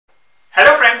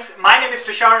friends, my name is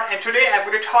Tushar and today I'm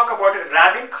going to talk about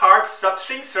Rabin Karp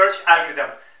substring search algorithm.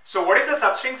 So what is a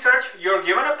substring search? You're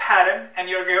given a pattern and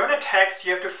you're given a text.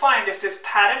 You have to find if this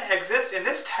pattern exists in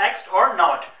this text or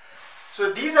not.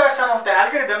 So these are some of the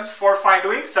algorithms for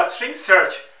doing substring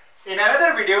search. In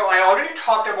another video, I already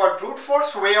talked about brute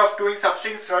force way of doing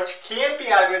substring search, KMP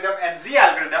algorithm and Z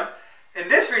algorithm. In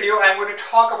this video, I'm going to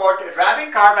talk about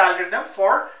Rabin Karp algorithm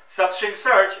for substring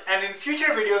search, and in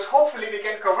future videos, hopefully we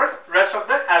can cover rest of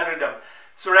the algorithm.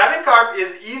 So Rabin Karp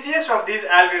is easiest of these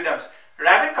algorithms.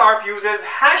 Rabin Karp uses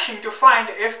hashing to find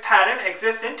if pattern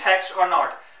exists in text or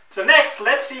not. So next,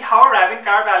 let's see how Rabin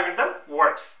Karp algorithm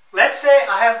works. Let's say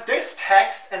I have this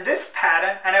text and this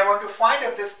pattern and I want to find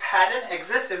if this pattern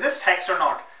exists in this text or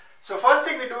not. So first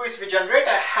thing we do is we generate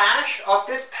a hash of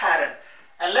this pattern.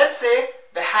 And let's say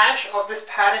the hash of this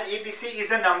pattern ABC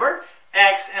is a number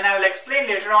X, and I will explain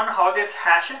later on how this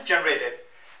hash is generated.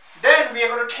 Then we are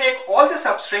going to take all the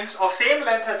substrings of same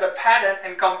length as the pattern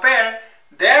and compare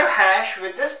their hash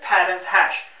with this pattern's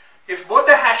hash. If both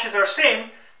the hashes are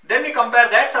same, then we compare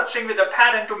that substring with the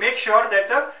pattern to make sure that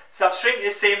the substring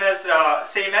is same as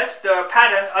the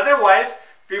pattern. Otherwise,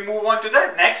 we move on to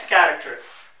the next character.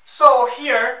 So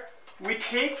here we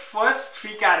take first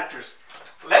three characters.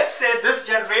 Let's say this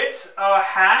generates a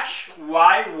hash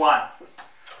y1.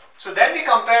 So then we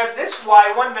compare this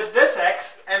y1 with this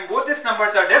x, and both these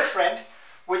numbers are different,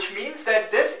 which means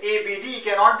that this abd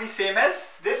cannot be same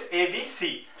as this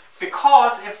abc,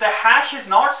 because if the hash is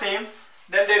not same,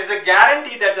 then there is a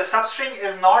guarantee that the substring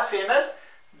is not same as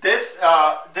this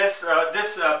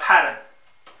pattern.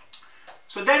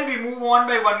 So then we move on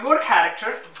by one more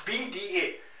character,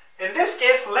 bda. In this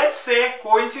case, let's say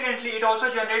coincidentally it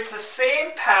also generates the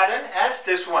same pattern as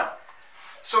this one.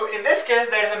 So in this case,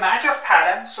 there is a match of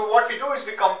patterns. So what we do is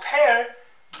we compare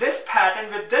this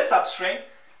pattern with this substring.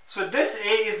 So this A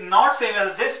is not same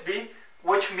as this B,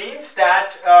 which means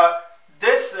that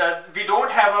we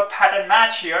don't have a pattern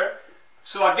match here.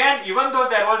 So again, even though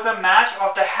there was a match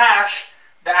of the hash,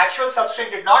 the actual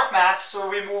substring did not match. So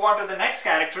we move on to the next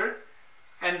character.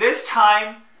 And this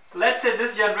time, let's say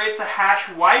this generates a hash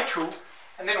y2,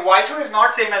 and then y2 is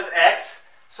not same as x.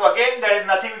 So again, there is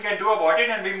nothing we can do about it,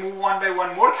 and we move on by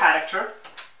one more character.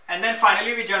 And then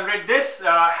finally we generate this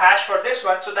hash for this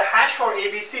one. So the hash for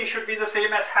ABC should be the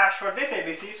same as hash for this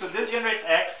ABC. So this generates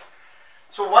x.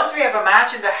 So once we have a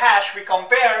match in the hash, we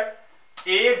compare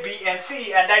A, B and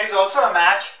C, and that is also a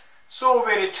match. So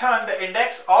we return the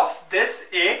index of this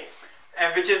A,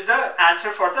 which is the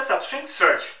answer for the substring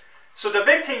search. So the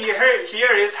big thing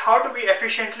here is how do we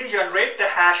efficiently generate the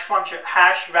hash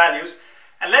values,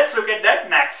 and let's look at that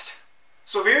next.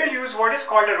 So we will use what is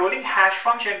called a rolling hash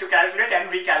function to calculate and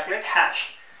recalculate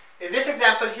hash. In this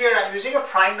example here, I'm using a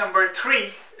prime number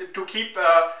 3 to keep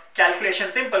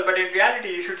calculation simple, but in reality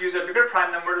you should use a bigger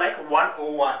prime number like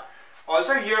 101.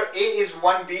 Also here A is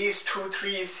 1, B is 2,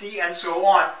 3 is C, and so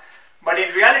on. But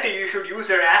in reality you should use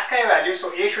their ASCII value,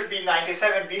 so A should be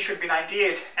 97, B should be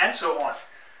 98, and so on.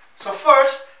 So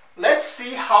first, let's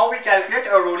see how we calculate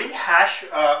a rolling hash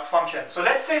function. So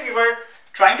let's say we were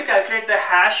trying to calculate the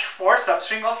hash for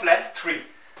substring of length 3.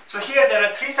 So here there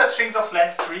are three substrings of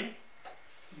length 3.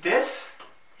 This,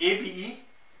 ABE,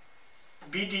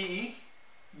 BDE,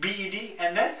 BED,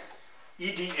 and then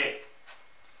EDA.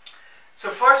 So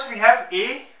first we have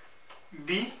A,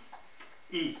 B,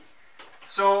 E.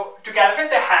 So to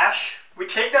calculate the hash, we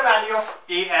take the value of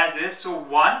A as is, so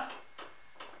 1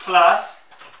 plus,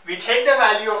 we take the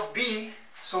value of B,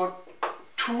 so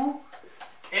 2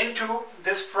 into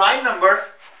this prime number,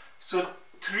 so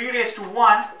 3 raised to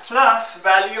 1, plus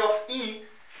value of E,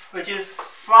 which is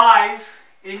 5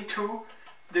 into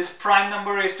this prime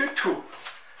number raised to 2.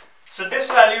 So this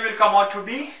value will come out to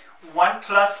be 1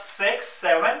 plus 6,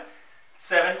 7,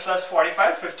 7 plus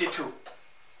 45, 52.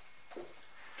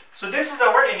 So this is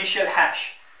our initial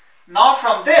hash. Now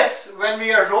from this, when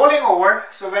we are rolling over,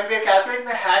 so when we are calculating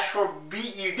the hash for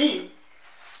BED,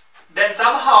 then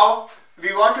somehow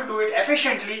we want to do it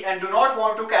efficiently and do not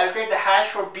want to calculate the hash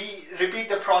for B, repeat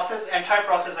the entire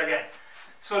process again.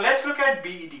 So let's look at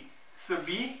BED. So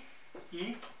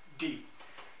BED.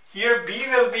 Here B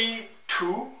will be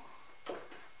 2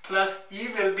 plus E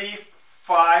will be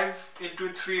 5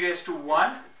 into 3 raised to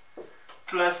 1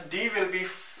 plus D will be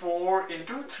 4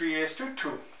 into 3 raised to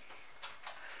 2.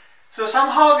 So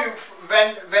somehow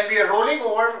when we are rolling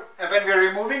over, when we are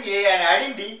removing A and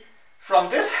adding D, from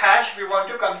this hash we want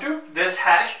to come to this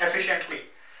hash efficiently.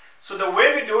 So the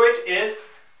way we do it is,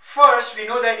 first we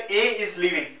know that A is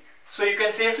leaving. So you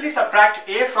can safely subtract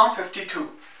A from 52.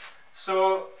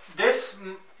 So this,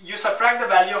 you subtract the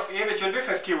value of A, which will be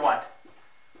 51.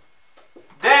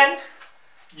 Then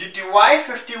divide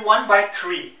 51 by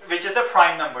 3, which is a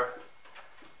prime number.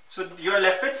 So you're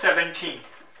left with 17.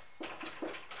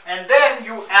 And then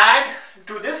you add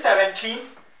to this 17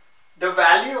 the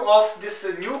value of this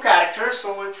new character.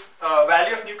 So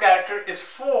value of new character is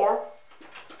 4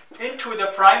 into the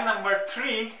prime number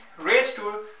 3 raised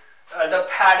to the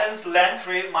pattern's length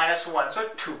minus 1, so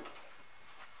 2.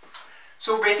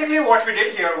 So basically what we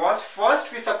did here was,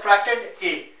 first we subtracted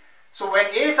A. So when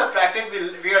A is subtracted,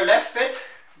 we are left with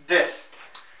this.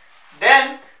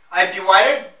 Then I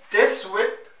divided this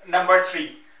with number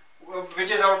 3,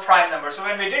 which is our prime number. So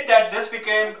when we did that,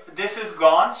 this is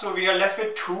gone, so we are left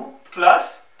with 2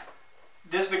 plus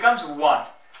this becomes 1.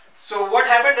 So what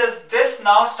happened is, this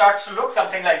now starts to look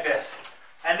something like this.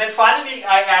 And then finally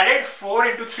I added 4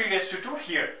 into 3 raised to 2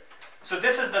 here. So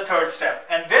this is the third step,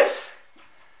 and this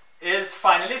is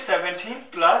finally 17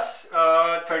 plus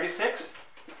 36,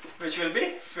 which will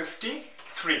be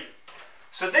 53.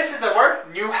 So this is our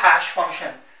new hash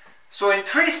function. So in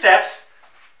 3 steps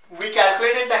we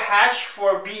calculated the hash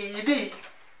for BED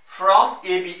from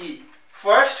ABE.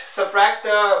 First, subtract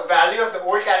the value of the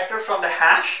old character from the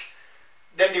hash,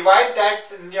 then divide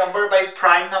that number by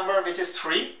prime number, which is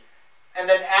 3, and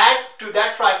then add to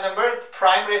that prime number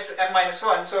prime raised to m minus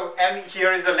 1. So m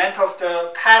here is the length of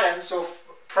the pattern, so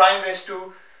prime raised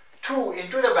to 2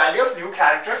 into the value of new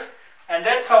character, and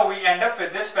that's how we end up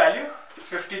with this value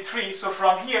 53. So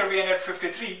from here we end at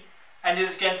 53, and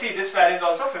as you can see, this value is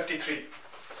also 53.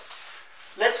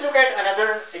 Let's look at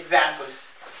another example.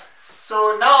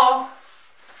 So now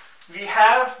we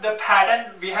have the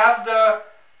pattern, we have the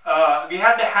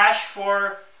hash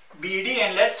for BD,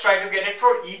 and let's try to get it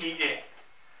for EDA.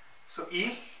 So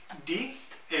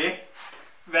EDA,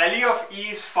 value of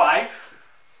E is 5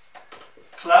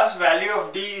 plus value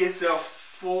of D is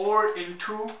 4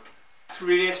 into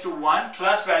 3 raised to 1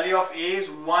 plus value of A is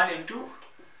 1 into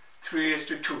 3 raised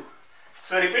to 2.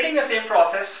 So repeating the same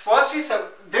process, first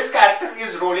this character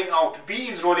is rolling out, B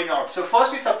is rolling out. So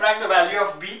first we subtract the value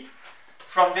of B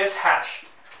from this hash.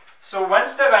 So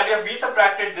once the value of B is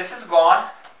subtracted, this is gone.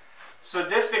 So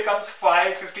this becomes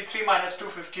 53 minus 2,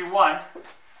 51.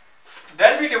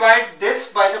 Then we divide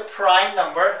this by the prime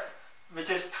number, which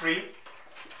is 3.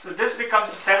 So this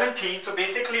becomes 17. So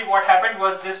basically what happened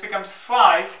was, this becomes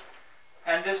 5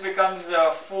 and this becomes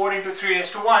 4 into 3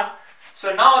 raised to 1.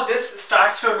 So now this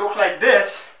starts to look like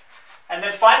this, and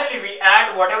then finally we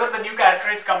add whatever the new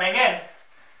character is coming in.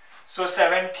 So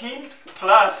 17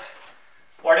 plus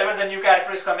whatever the new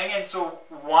character is coming in, so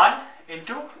 1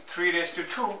 into 3 raised to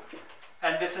 2,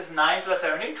 and this is 9 plus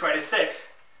 17, 26,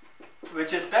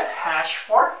 which is the hash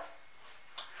for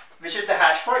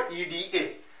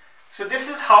EDA. So this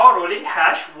is how rolling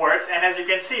hash works, and as you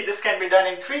can see, this can be done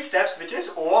in 3 steps, which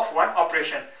is O of 1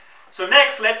 operation. So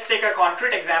next, let's take a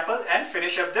concrete example and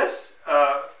finish up this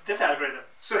algorithm.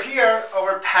 So here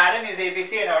our pattern is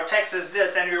ABC and our text is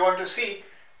this, and we want to see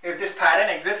if this pattern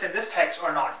exists in this text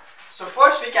or not. So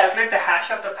first we calculate the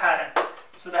hash of the pattern.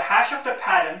 So the hash of the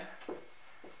pattern,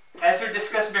 as we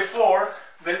discussed before,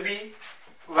 will be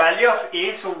value of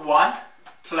A, so 1,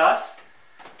 plus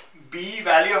B,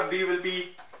 value of B will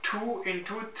be 2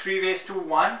 into 3 raised to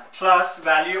 1, plus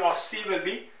value of C will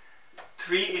be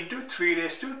 3 into 3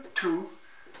 raised to 2.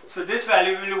 So this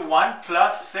value will be 1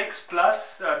 plus 6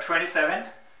 plus 27,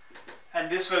 and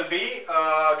this will be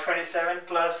 27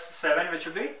 plus 7, which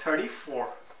will be 34.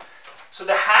 So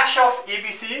the hash of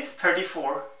ABC is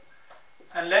 34,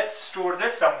 and let's store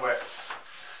this somewhere.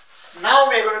 Now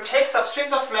we are going to take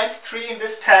substrings of length 3 in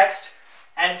this text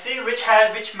and see which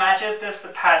matches this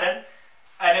pattern,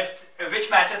 and which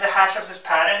matches the hash of this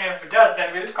pattern, and if it does,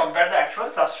 then we'll compare the actual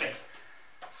substrings.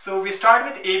 So we start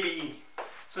with ABE.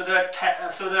 So the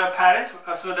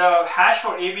hash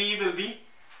for ABE will be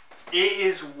A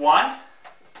is 1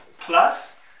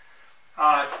 plus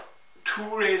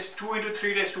 2 into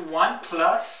 3 raised to 1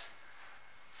 plus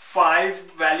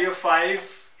 5, value of 5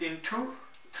 into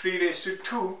 3 raised to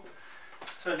 2.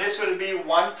 So this will be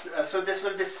 1, so this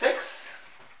will be 6.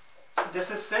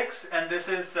 This is 6, and this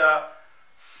is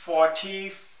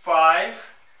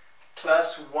 45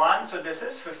 plus 1, so this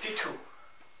is 52.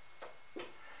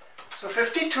 So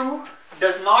 52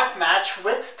 does not match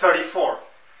with 34.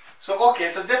 So okay,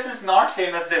 so this is not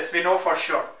same as this, we know for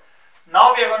sure.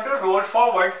 Now we are going to roll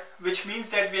forward, which means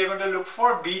that we are going to look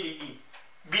for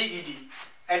BED.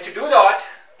 And to do that,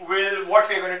 what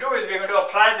we are going to do is we are going to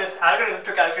apply this algorithm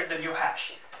to calculate the new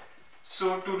hash.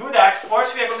 So to do that,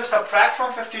 first we are going to subtract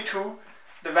from 52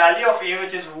 the value of A,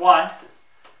 which is 1,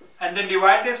 and then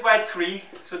divide this by 3.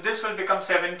 So this will become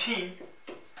 17.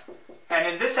 And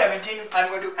in this 17, I'm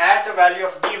going to add the value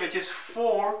of B, which is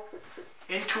 4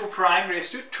 into prime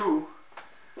raised to 2.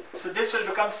 So this will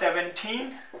become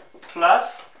 17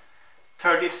 plus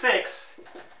 36,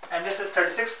 and this is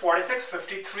 36, 46,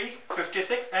 53,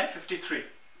 56 and 53.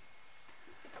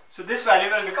 So this value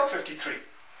will become 53.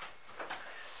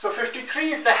 So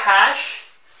 53 is the hash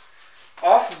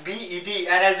of BED,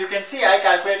 and as you can see I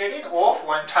calculated in O of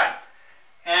 1 time.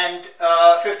 And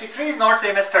 53 is not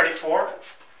same as 34.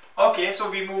 Okay, so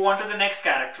we move on to the next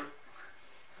character.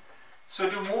 So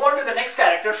to move on to the next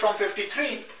character from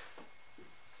 53,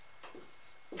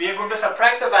 we are going to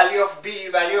subtract the value of B.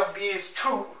 Value of B is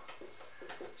 2.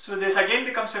 So this again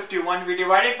becomes 51. We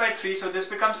divide it by 3, so this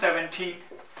becomes 17.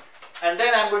 And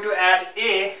then I'm going to add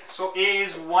A. So A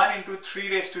is 1 into 3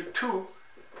 raised to 2.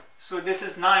 So this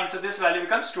is 9. So this value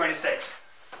becomes 26.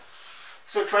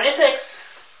 So 26,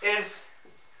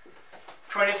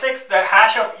 the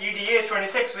hash of EDA is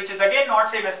 26, which is again not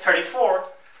same as 34.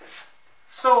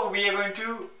 So we are going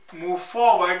to move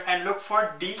forward and look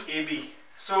for DAB.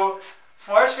 So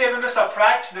first we are going to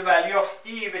subtract the value of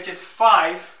E, which is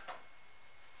 5.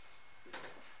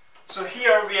 So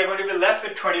here we are going to be left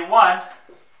with 21.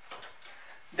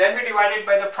 Then we divide it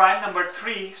by the prime number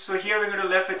 3. So here we're going to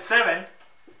be left with 7.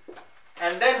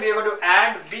 And then we are going to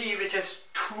add B, which is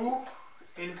 2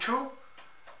 into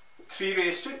 3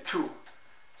 raised to 2.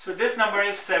 So this number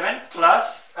is 7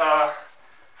 plus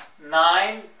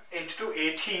 9 into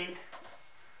 18.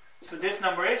 So this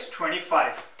number is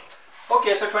 25.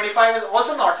 Okay, so 25 is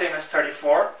also not same as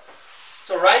 34.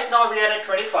 So right now we are at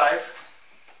 25.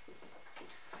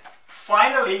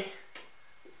 Finally,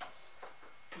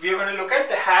 we are going to look at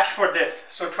the hash for this.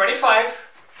 So 25,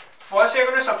 first we are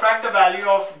going to subtract the value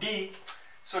of D.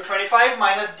 So 25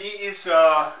 minus D is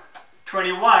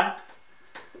 21.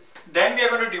 Then we are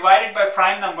going to divide it by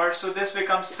prime number. So this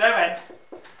becomes 7.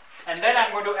 And then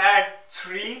I'm going to add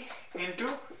 3 into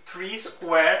 3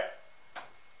 square.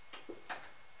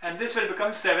 And this will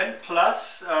become 7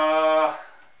 plus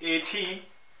 18.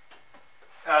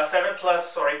 7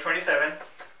 plus, 27.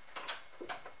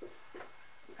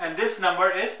 And this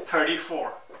number is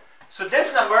 34. So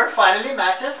this number finally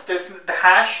matches the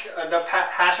hash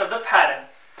of the pattern.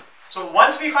 So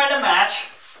once we find a match,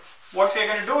 what we are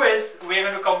going to do is we are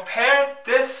going to compare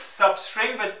this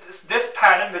substring with this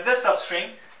pattern with this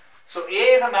substring. So A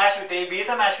is a match with A, B is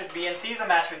a match with B, and C is a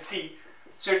match with C.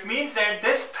 So it means that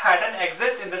this pattern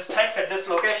exists in this text at this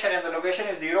location, and the location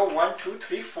is 0, 1, 2,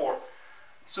 3, 4.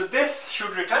 So this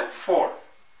should return 4.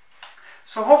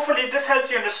 So hopefully this helps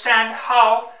you understand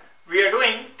how we are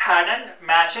doing pattern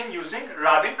matching using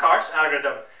Rabin Karp's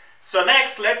algorithm. So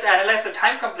next, let's analyze the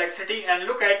time complexity and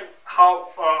look at how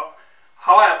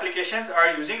applications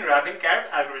are using Rabin Karp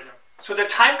algorithm. So the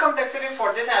time complexity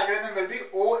for this algorithm will be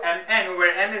OMN,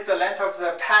 where M is the length of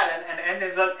the pattern and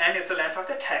N is the length of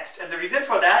the text. And the reason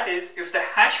for that is if the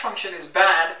hash function is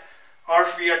bad, or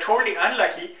if we are totally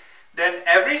unlucky, then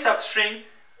every substring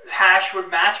hash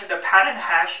would match with the pattern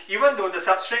hash, even though the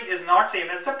substring is not same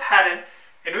as the pattern,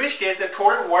 in which case the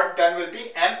total work done will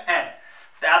be MN.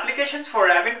 The applications for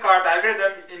Rabin Karp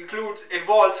algorithm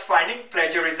involves finding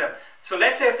plagiarism. So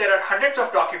let's say if there are hundreds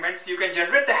of documents, you can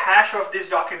generate the hash of these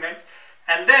documents,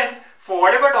 and then for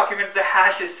whatever documents the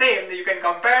hash is same, then you can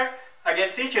compare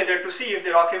against each other to see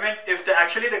if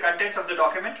actually the contents of the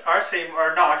document are same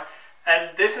or not.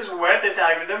 And this is where this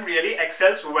algorithm really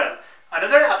excels well.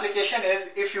 Another application is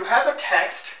if you have a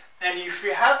text and if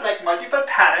you have like multiple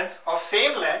patterns of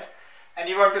same length and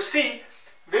you want to see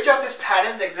which of these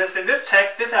patterns exist in this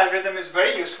text, this algorithm is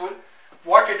very useful.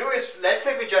 What we do is, let's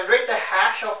say we generate the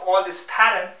hash of all this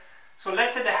pattern. So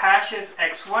let's say the hash is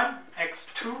x1,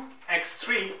 x2,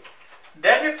 x3.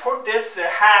 Then we put this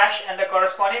hash and the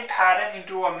corresponding pattern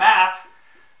into a map.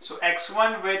 So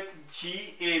x1 with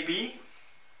GAB,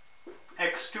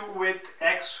 x2 with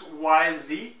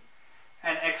XYZ,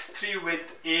 and x3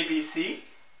 with ABC.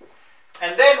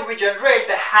 And then we generate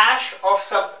the hash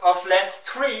of length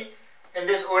 3 in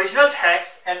this original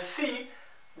text and see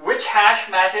which hash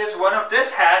matches one of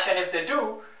this hash, and if they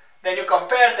do, then you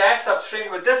compare that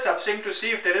substring with this substring to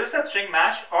see if there is a substring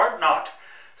match or not.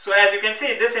 So as you can see,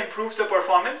 this improves the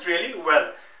performance really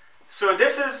well. So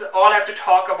this is all I have to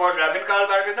talk about Rabin Karp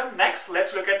algorithm. Next,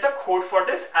 let's look at the code for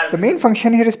this algorithm. The main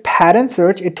function here is pattern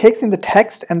search. It takes in the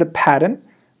text and the pattern.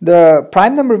 The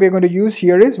prime number we're going to use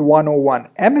here is 101.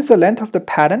 M is the length of the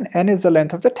pattern, N is the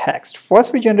length of the text.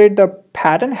 First we generate the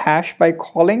pattern hash by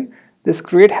calling this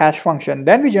create hash function.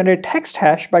 Then we generate text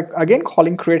hash by again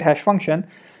calling create hash function.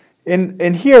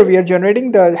 In here we are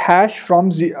generating the hash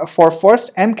for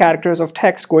first m characters of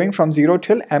text going from 0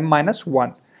 till m minus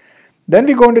 1. Then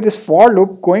we go into this for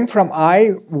loop going from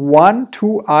I1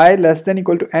 to I less than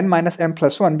equal to n minus m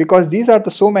plus 1, because these are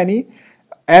the so many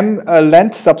m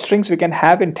length substrings we can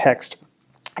have in text.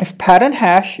 If pattern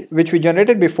hash, which we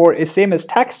generated before, is same as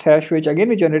text hash, which again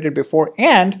we generated before,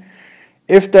 and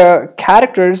if the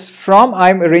characters from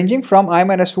ranging from I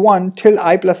minus 1 till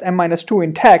I plus m minus 2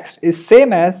 in text is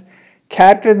same as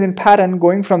characters in pattern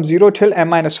going from 0 till m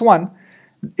minus 1,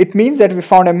 it means that we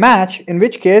found a match, in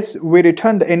which case we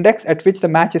return the index at which the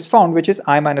match is found, which is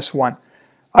I minus 1.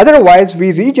 Otherwise,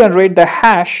 we regenerate the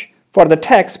hash for the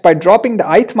text by dropping the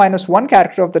ith minus 1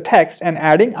 character of the text and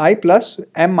adding I plus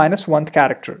m minus 1th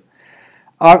character.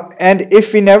 And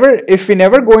if we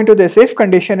never go into this if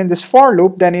condition in this for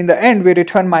loop, then in the end we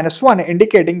return minus 1,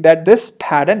 indicating that this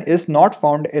pattern is not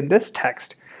found in this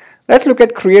text. Let's look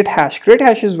at create hash. Create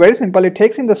hash is very simple. It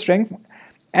takes in the string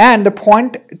and the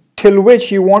point till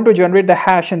which you want to generate the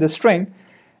hash in the string,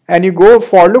 and you go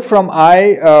for loop from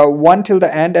I1 till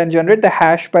the end and generate the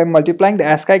hash by multiplying the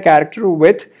ASCII character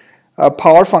with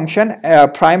power function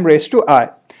prime raised to I,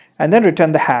 and then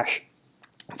return the hash.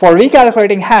 For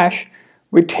recalculating hash,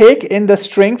 we take in the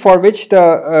string for which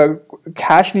the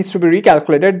hash needs to be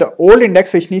recalculated, the old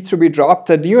index which needs to be dropped,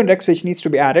 the new index which needs to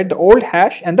be added, the old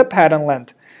hash, and the pattern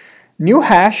length. New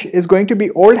hash is going to be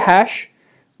old hash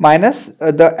minus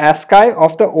the ASCII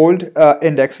of the old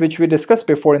index, which we discussed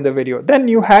before in the video. Then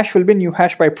new hash will be new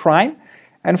hash by prime,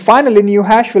 and finally new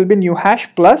hash will be new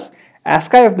hash plus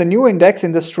ASCII of the new index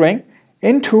in the string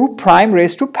into prime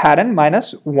raised to pattern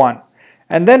minus 1,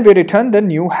 and then we return the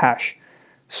new hash.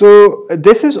 So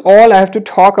this is all I have to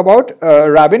talk about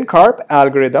Rabin Karp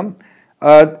algorithm.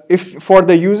 If for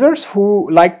the users who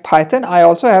like Python, I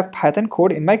also have Python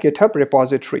code in my GitHub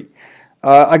repository.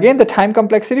 Again, the time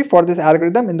complexity for this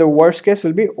algorithm in the worst case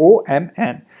will be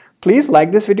OMN. Please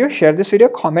like this video, share this video,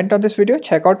 comment on this video,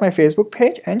 check out my Facebook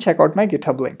page, and check out my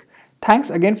GitHub link. Thanks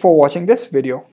again for watching this video.